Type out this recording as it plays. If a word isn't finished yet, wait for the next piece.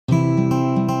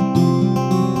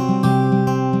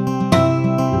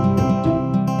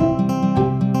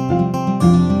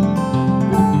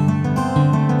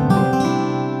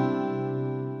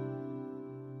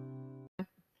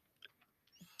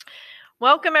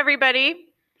Welcome everybody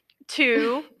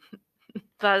to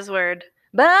Buzzword.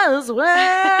 Buzzword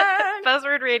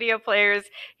Radio players.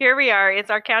 Here we are. It's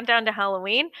our countdown to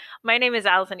Halloween. My name is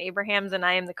Allison Abrahams, and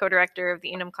I am the co-director of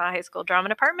the Enumclaw High School Drama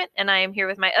Department, and I am here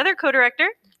with my other co-director,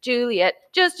 Juliet.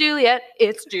 Just Juliet.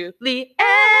 It's Juliet.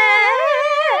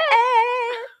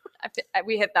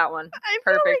 We hit that one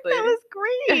perfectly. That was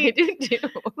great. I did too.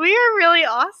 We are really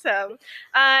awesome.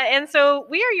 And so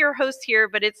we are your hosts here,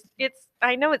 but it's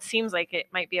I know it seems like it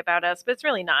might be about us, but it's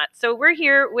really not. So we're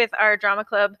here with our drama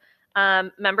club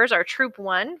members, our Troop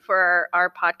 1 for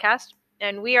our podcast,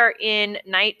 and we are in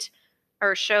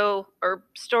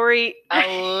story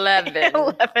 11.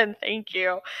 11, thank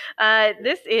you.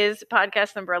 This is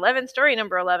podcast number 11, story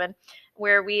number 11,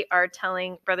 where we are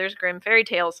telling Brothers Grimm fairy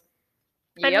tales.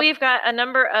 And we've got a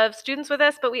number of students with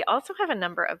us, but we also have a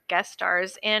number of guest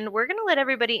stars, and we're going to let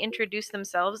everybody introduce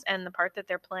themselves and the part that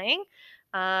they're playing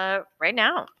right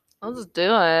now. Let's do it.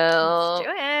 Let's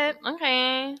do it.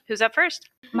 Okay. Who's up first?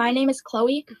 My name is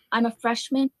Chloe. I'm a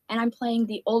freshman, and I'm playing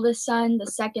the oldest son, the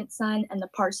second son, and the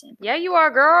parson. Yeah, you are,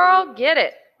 girl. Get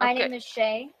it. My name is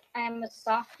Shay. I am a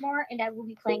sophomore, and I will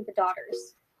be playing the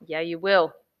daughters. Yeah, you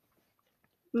will.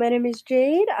 My name is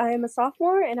Jade. I am a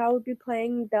sophomore, and I will be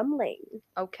playing Dumbling.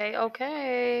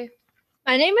 Okay.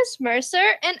 My name is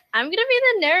Mercer, and I'm going to be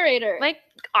the narrator.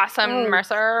 Awesome,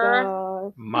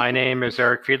 Mercer. My name is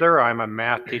Eric Fiedler. I'm a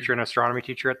math teacher and astronomy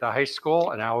teacher at the high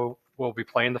school, and I will be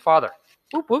playing the father.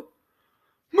 Whoop, whoop.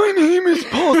 My name is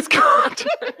Paul Scott.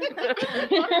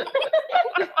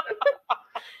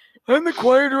 I'm the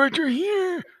choir director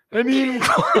here at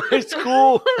Enumclaw High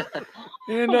School.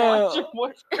 And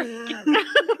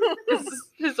This is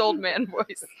his old man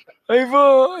voice.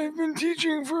 I've been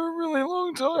teaching for a really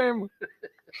long time.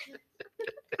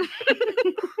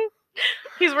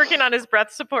 He's working on his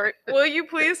breath support. Will you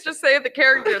please just say the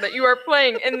character that you are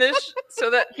playing in this so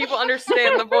that people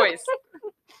understand the voice?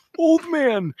 Old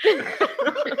man. Gee,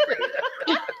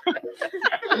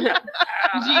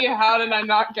 how did I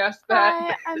not guess that?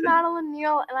 Hi, I'm Madeline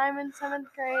Neal, and I'm in 7th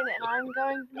grade, and I'm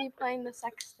going to be playing the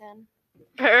sexton.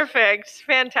 Perfect.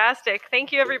 Fantastic.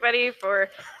 Thank you, everybody, for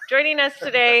joining us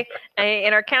today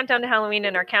in our countdown to Halloween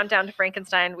and our countdown to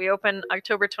Frankenstein. We open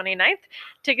October 29th.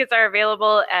 Tickets are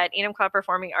available at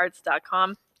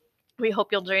enumclawperformingarts.com. We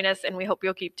hope you'll join us, and we hope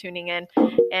you'll keep tuning in.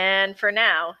 And for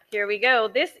now, here we go.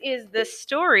 This is the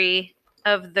story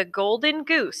of the Golden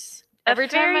Goose. Every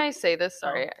time I say this,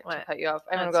 sorry to cut you off,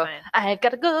 I'm going to go, Fine. I've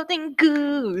got a golden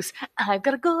goose. I've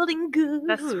got a golden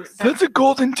goose. That's a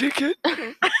golden ticket.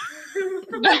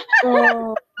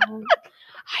 Oh.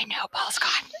 I know, Paul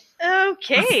Scott.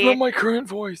 Okay. That's not my current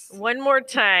voice. One more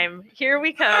time. Here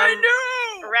we come. I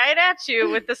know. Right at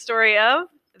you with the story of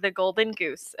The Golden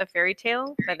Goose, a fairy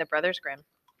tale by the Brothers Grimm.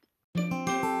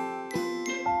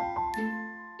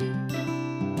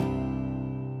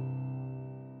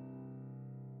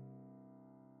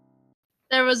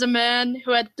 There was a man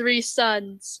who had 3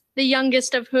 sons, the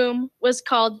youngest of whom was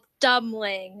called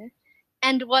Dumbling,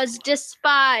 and was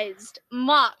despised,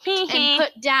 mocked, and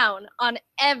put down on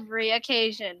every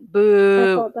occasion.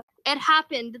 Boo. It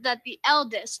happened that the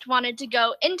eldest wanted to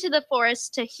go into the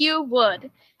forest to hew wood,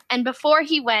 and before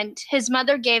he went, his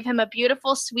mother gave him a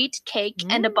beautiful sweet cake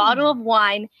and a bottle of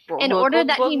wine in order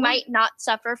that he might not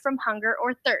suffer from hunger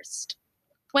or thirst.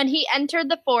 When he entered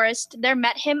the forest, there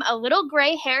met him a little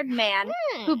gray-haired man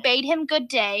who bade him good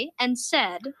day and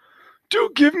said,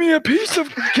 Do give me a piece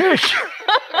of cake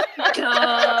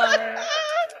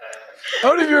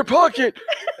out of your pocket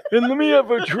and let me have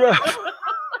a draft.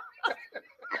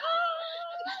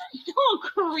 How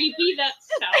creepy that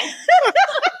sounds.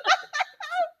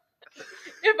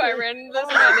 If I ran into this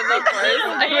man in the forest,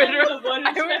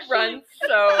 I would run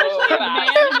so A fast. man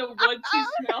in the woods who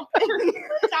smells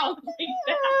sounds like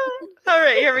that. All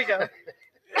right, here we go.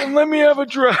 And let me have a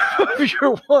draft of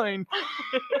your wine.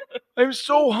 I'm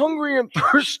so hungry and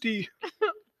thirsty.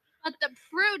 But the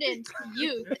prudent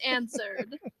youth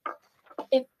answered,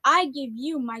 If I give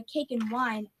you my cake and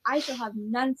wine, I shall have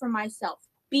none for myself.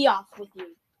 Be off with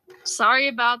you. Sorry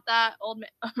about that, old man.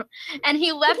 And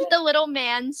he left the little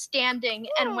man standing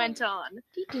and went on.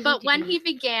 But when he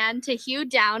began to hew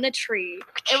down a tree,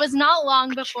 it was not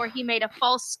long before he made a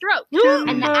false stroke,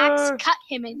 and the axe cut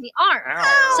him in the arm,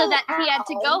 so that he had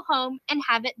to go home and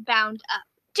have it bound up.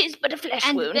 'Tis but a flesh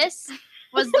And wound. this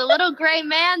was the little gray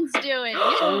man's doing.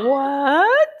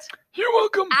 What? You're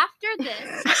welcome. After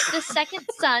this, the second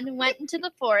son went into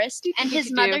the forest, and his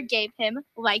mother gave him,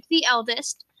 like the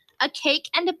eldest, a cake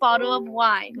and a bottle of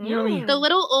wine. Yummy. The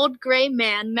little old gray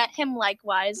man met him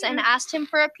likewise and asked him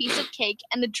for a piece of cake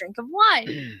and a drink of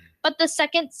wine. But the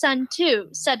second son, too,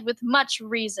 said with much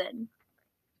reason,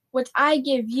 What I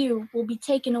give you will be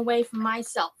taken away from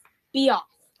myself. Be off.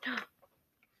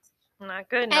 Not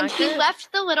good. And Not he good.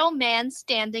 left the little man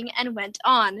standing and went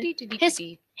on.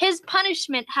 His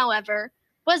punishment, however,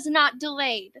 was not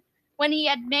delayed. When he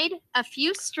had made a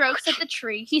few strokes at the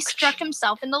tree, he struck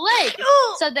himself in the leg,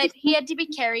 so that he had to be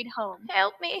carried home.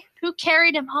 Help me. Who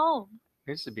carried him home?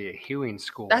 There used to be a hewing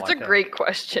school. That's a like great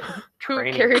question. Who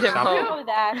training carried or him something. home?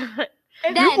 that.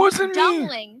 Then wasn't me.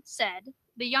 Dumpling said,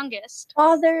 the youngest.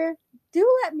 Father, do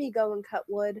let me go and cut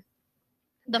wood.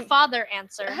 The father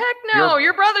answered, Heck no,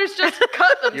 your brothers just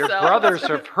cut themselves. Your brothers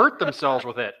have hurt themselves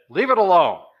with it. Leave it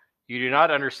alone. You do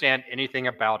not understand anything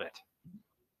about it.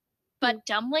 but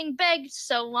Dumpling begged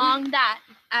so long that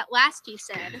at last he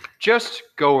said, Just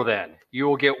go then. You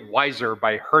will get wiser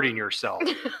by hurting yourself.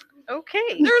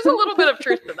 Okay. There's a little bit of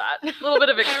truth to that. A little bit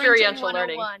of Parenting experiential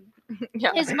learning. 101.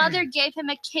 Yeah. His mother gave him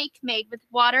a cake made with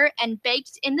water and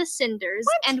baked in the cinders,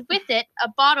 and with it a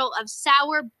bottle of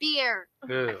sour beer.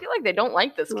 I Ew. feel like they don't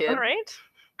like this kid. All right.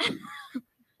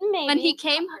 Maybe. When he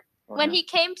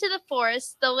came to the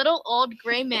forest, the little old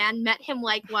gray man met him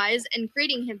likewise, and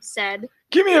greeting him said,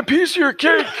 Give me a piece of your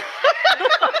cake.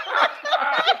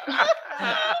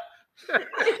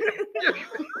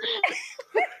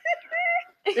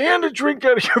 And a drink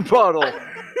out of your bottle.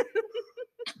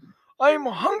 I am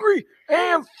hungry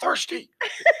and thirsty.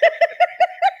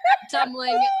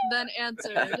 Dumpling then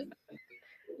answered,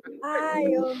 I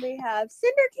only have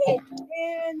cinder cake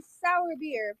and sour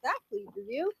beer. If that pleases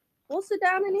you, we'll sit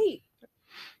down and eat.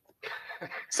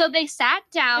 So they sat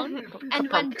down, and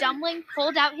when Dumpling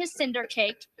pulled out his cinder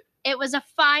cake, it was a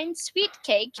fine sweet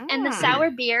cake, and the sour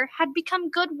beer had become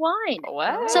good wine.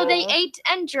 Wow. So they ate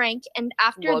and drank, and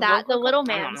after Glug, that glug, the glug, little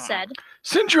glug. man said,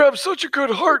 Since you have such a good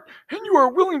heart and you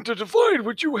are willing to divide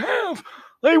what you have,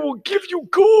 I will give you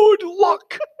good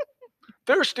luck.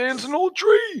 There stands an old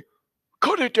tree.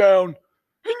 Cut it down, and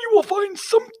you will find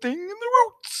something in the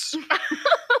roots.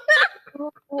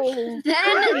 Oh.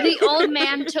 Then the old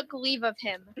man took leave of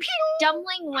him.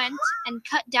 Dumpling went and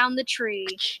cut down the tree.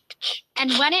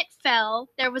 And when it fell,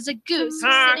 there was a goose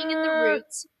sitting in the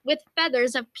roots with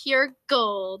feathers of pure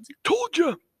gold. Told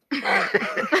you.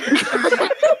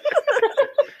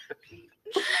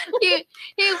 He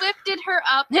lifted her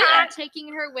up and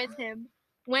taking her with him,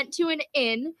 went to an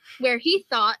inn where he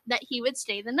thought that he would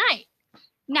stay the night.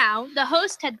 Now, the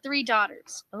host had 3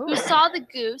 daughters who saw the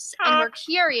goose and were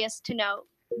curious to know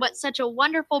what such a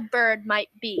wonderful bird might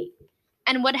be,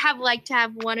 and would have liked to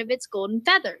have one of its golden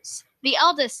feathers. The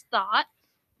eldest thought,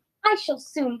 I shall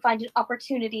soon find an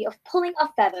opportunity of pulling a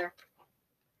feather.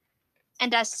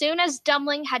 and as soon as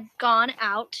Dumpling had gone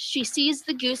out, she seized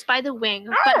the goose by the wing,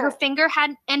 but her finger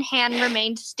and hand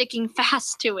remained sticking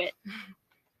fast to it.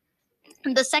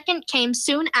 The second came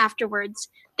soon afterwards,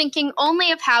 thinking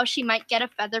only of how she might get a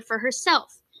feather for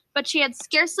herself, but she had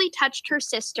scarcely touched her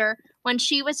sister when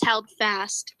she was held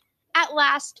fast. At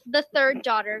last, the third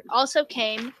daughter also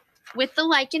came with the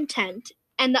like intent,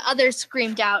 and the others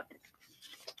screamed out,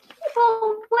 Keep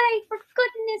away, for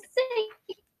goodness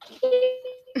sake.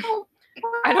 Keep away.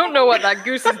 I don't know what that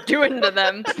goose is doing to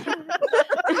them.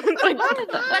 Like, but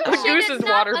the she goose did is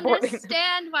not waterboarding.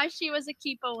 understand why she was to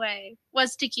keep away.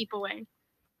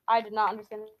 I did not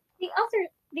understand. The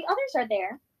others are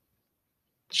there.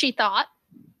 She thought,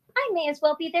 I may as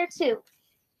well be there too.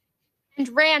 and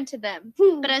ran to them.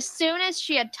 But as soon as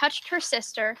she had touched her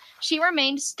sister, she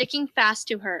remained sticking fast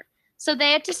to her. So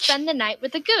they had to spend the night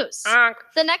with the goose.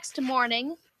 The next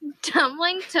morning,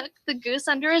 Dumpling took the goose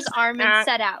under his arm and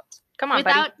set out, Come on,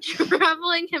 without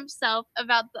troubling himself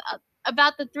about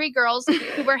the 3 girls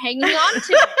who were hanging on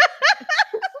to it.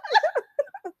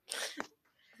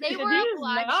 They were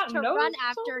obliged to run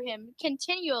after him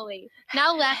continually,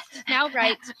 now left, now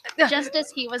right, just as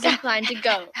he was inclined to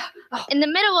go. In the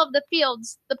middle of the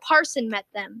fields, the parson met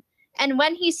them, and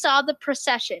when he saw the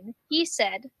procession, he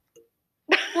said,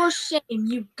 For shame,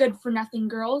 you good-for-nothing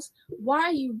girls. Why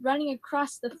are you running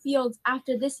across the fields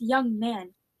after this young man?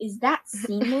 Is that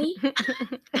seemly?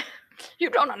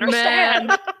 You don't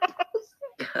understand.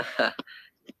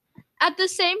 At the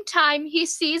same time, he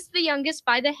seized the youngest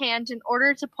by the hand in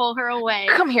order to pull her away.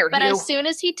 Come here, But you. as soon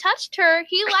as he touched her,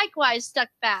 he likewise stuck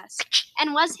fast,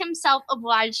 and was himself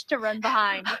obliged to run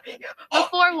behind.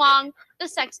 Before long, the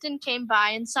sexton came by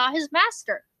and saw his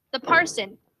master, the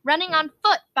parson, running on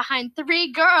foot behind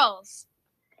 3 girls.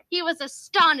 He was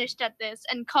astonished at this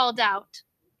and called out,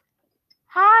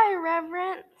 Hi,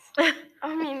 Reverence.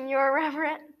 Your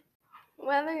Reverend.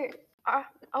 Whether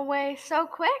away so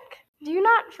quick? Do you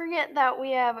not forget that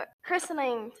we have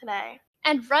christening today?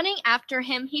 and running after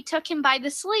him, he took him by the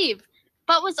sleeve,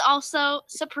 but was also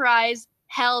surprised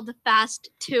held fast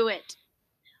to it.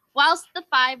 Whilst the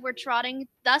 5 were trotting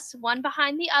thus one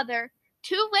behind the other,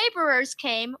 2 laborers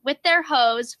came with their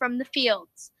hoes from the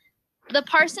fields. The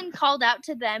parson called out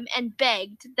to them and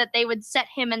begged that they would set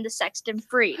him and the sexton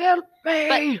free. Help But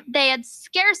me! they had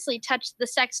scarcely touched the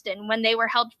sexton when they were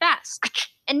held fast.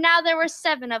 And now there were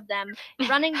 7 of them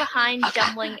running behind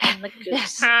Dumpling and the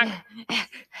goose.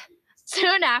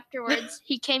 Soon afterwards,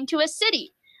 he came to a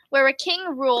city where a king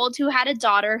ruled who had a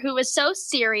daughter who was so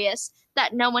serious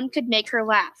that no one could make her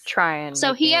laugh. Try and So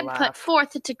make he me had laugh. put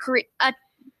forth a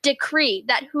decree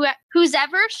that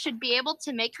whoever should be able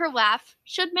to make her laugh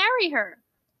should marry her.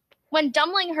 When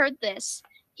Dumpling heard this,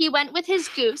 he went with his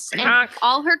goose and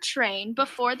all her train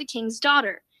before the king's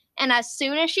daughter. And as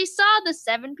soon as she saw the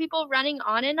 7 people running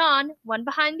on, one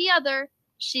behind the other,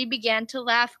 she began to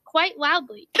laugh quite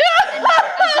loudly, and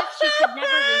as if she could never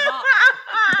leave off.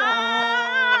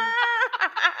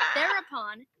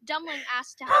 Thereupon, Dumpling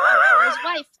asked to have her for his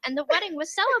wife, and the wedding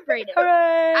was celebrated.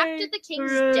 After the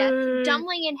king's death,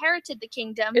 Dumpling inherited the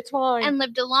kingdom It's mine. and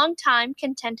lived a long time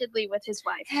contentedly with his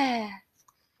wife.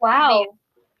 Wow.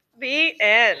 The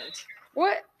end.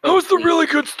 What? That was the really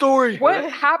good story. What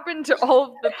happened to all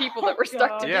of the people that were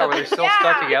stuck together? Yeah, were they still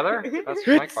stuck together? That's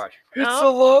my It's- question. It's Oh.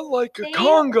 a lot like a They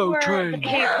Congo were the train.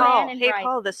 Hey Man Paul, and hey bride.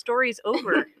 Paul, the story's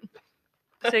over.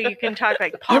 So you can talk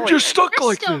like Paul. I'm just stuck There's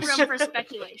like still this. room for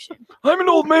speculation. I'm an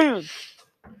old man.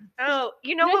 Oh,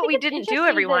 you know And I what think we it's didn't interesting do, that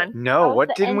everyone? No, that was what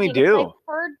the didn't we ending. It's like, do?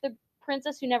 I heard the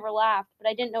princess who never laughed, but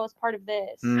I didn't know it was part of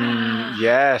this.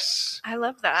 Yes. I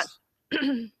love that.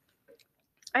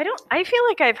 I feel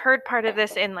like I've heard part of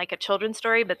this in like a children's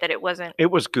story, but that it wasn't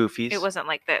Goofy's. it wasn't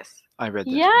like this. I read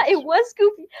this. Yeah, it was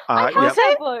Goofy. I Yep. have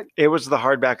that book. It was the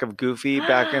hardback of Goofy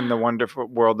back in the Wonderful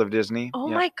World of Disney. Oh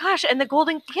Yep. my gosh, and the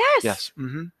golden yes. Yes.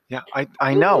 Yeah,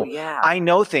 I know. Ooh, yeah. I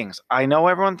know things. I know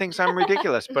everyone thinks I'm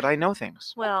ridiculous, but I know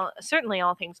things. Well, certainly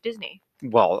all things Disney.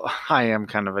 Well, I am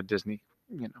kind of a Disney,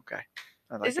 guy.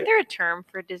 I like Isn't it. there a term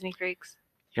for Disney freaks?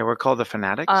 Yeah, we're called the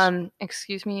Fanatics.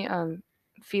 Excuse me,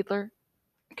 Fiedler,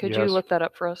 could you Yes. look that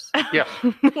up for us? Yeah.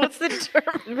 What's the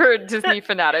term? For a Disney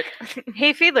fanatic.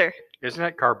 Hey Fiedler. Isn't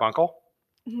it Carbuncle?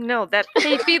 No, that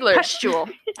Hey, Fiedler. pustule.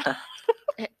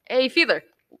 Hey, Fiedler,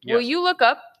 will Yes. you look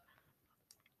up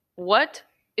what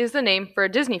is the name for a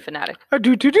Disney fanatic?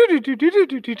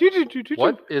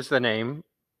 What is the name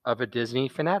of a Disney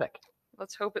fanatic?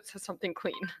 Let's hope it says something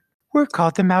clean. We're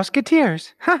called the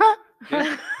Mouseketeers.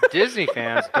 Disney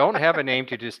fans don't have a name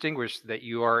to distinguish that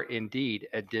you are indeed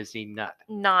a Disney nut.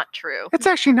 Not true. It's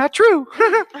actually not true.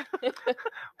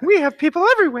 We have people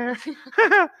everywhere.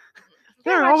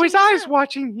 There are always eyes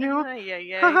watching you.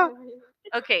 Yeah.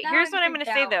 Okay, Now here's I'm what I'm going to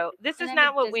freaked say out. though. This And is I'm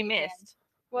not a what we Disney fan. missed.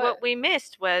 What we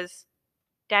missed was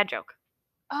dad joke.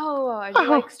 Oh, I do Oh.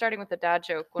 like starting with the dad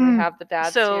joke when we have the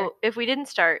dads So here. if we didn't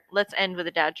start, let's end with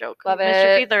a dad joke. Love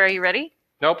Mr. it. Fiedler, are you ready?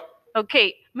 Nope.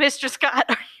 Okay, Mr. Scott,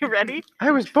 are you ready?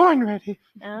 I was born ready.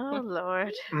 Oh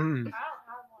Lord.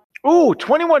 Ooh,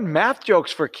 21 math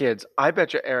jokes for kids. I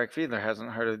bet you Eric Fiedler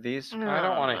hasn't heard of these. I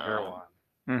don't want to hear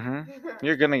one.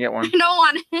 You're going to get one. I don't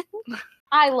want it.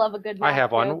 I love a good I math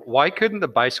have one. joke. Why couldn't the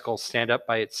bicycle stand up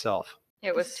by itself?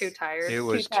 It was too tired. It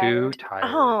was tired. too tired.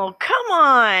 Oh, come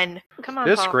on. Come on,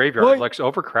 This Paul. graveyard What? looks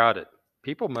overcrowded.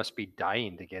 People must be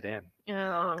dying to get in.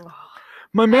 Oh.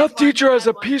 My math teacher has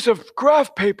a piece of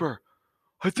graph paper.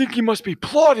 I think he must be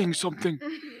plotting something.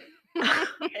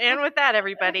 And with that,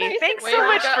 everybody, thanks Wait, so we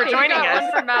much got- for we joining got us.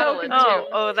 one for Madeline, Oh, too.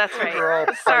 oh, that's They're all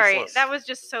right. Sorry, priceless. that was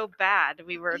just so bad.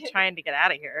 We were trying to get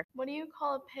out of here. What do you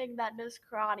call a pig that does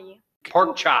karate?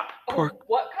 Pork chop. Pork.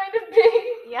 What kind of pig?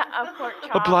 Yeah, a pork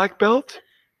chop. A black belt?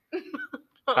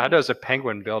 How does a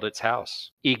penguin build its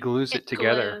house? He glues it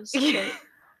together. Glues.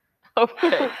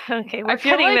 Okay. Okay, I we're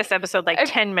feel cutting like- this episode like I-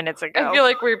 10 minutes ago. I feel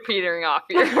like we're petering off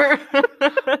here.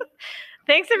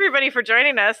 Thanks everybody for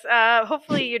joining us.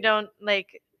 Hopefully you don't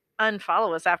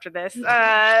unfollow us after this.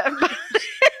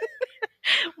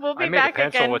 We'll be I made a back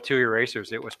pencil again. with 2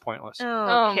 erasers. It was pointless.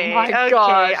 Okay, my okay.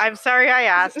 gosh. I'm sorry I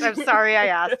asked. I'm sorry I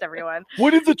asked everyone.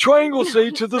 What did the triangle say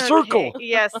to the circle? Okay,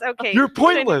 yes, okay. You're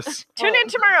pointless. Tune in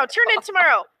tomorrow. Tune in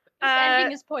tomorrow. This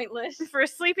ending is pointless. For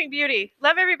Sleeping Beauty.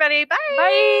 Love everybody. Bye.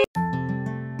 Bye.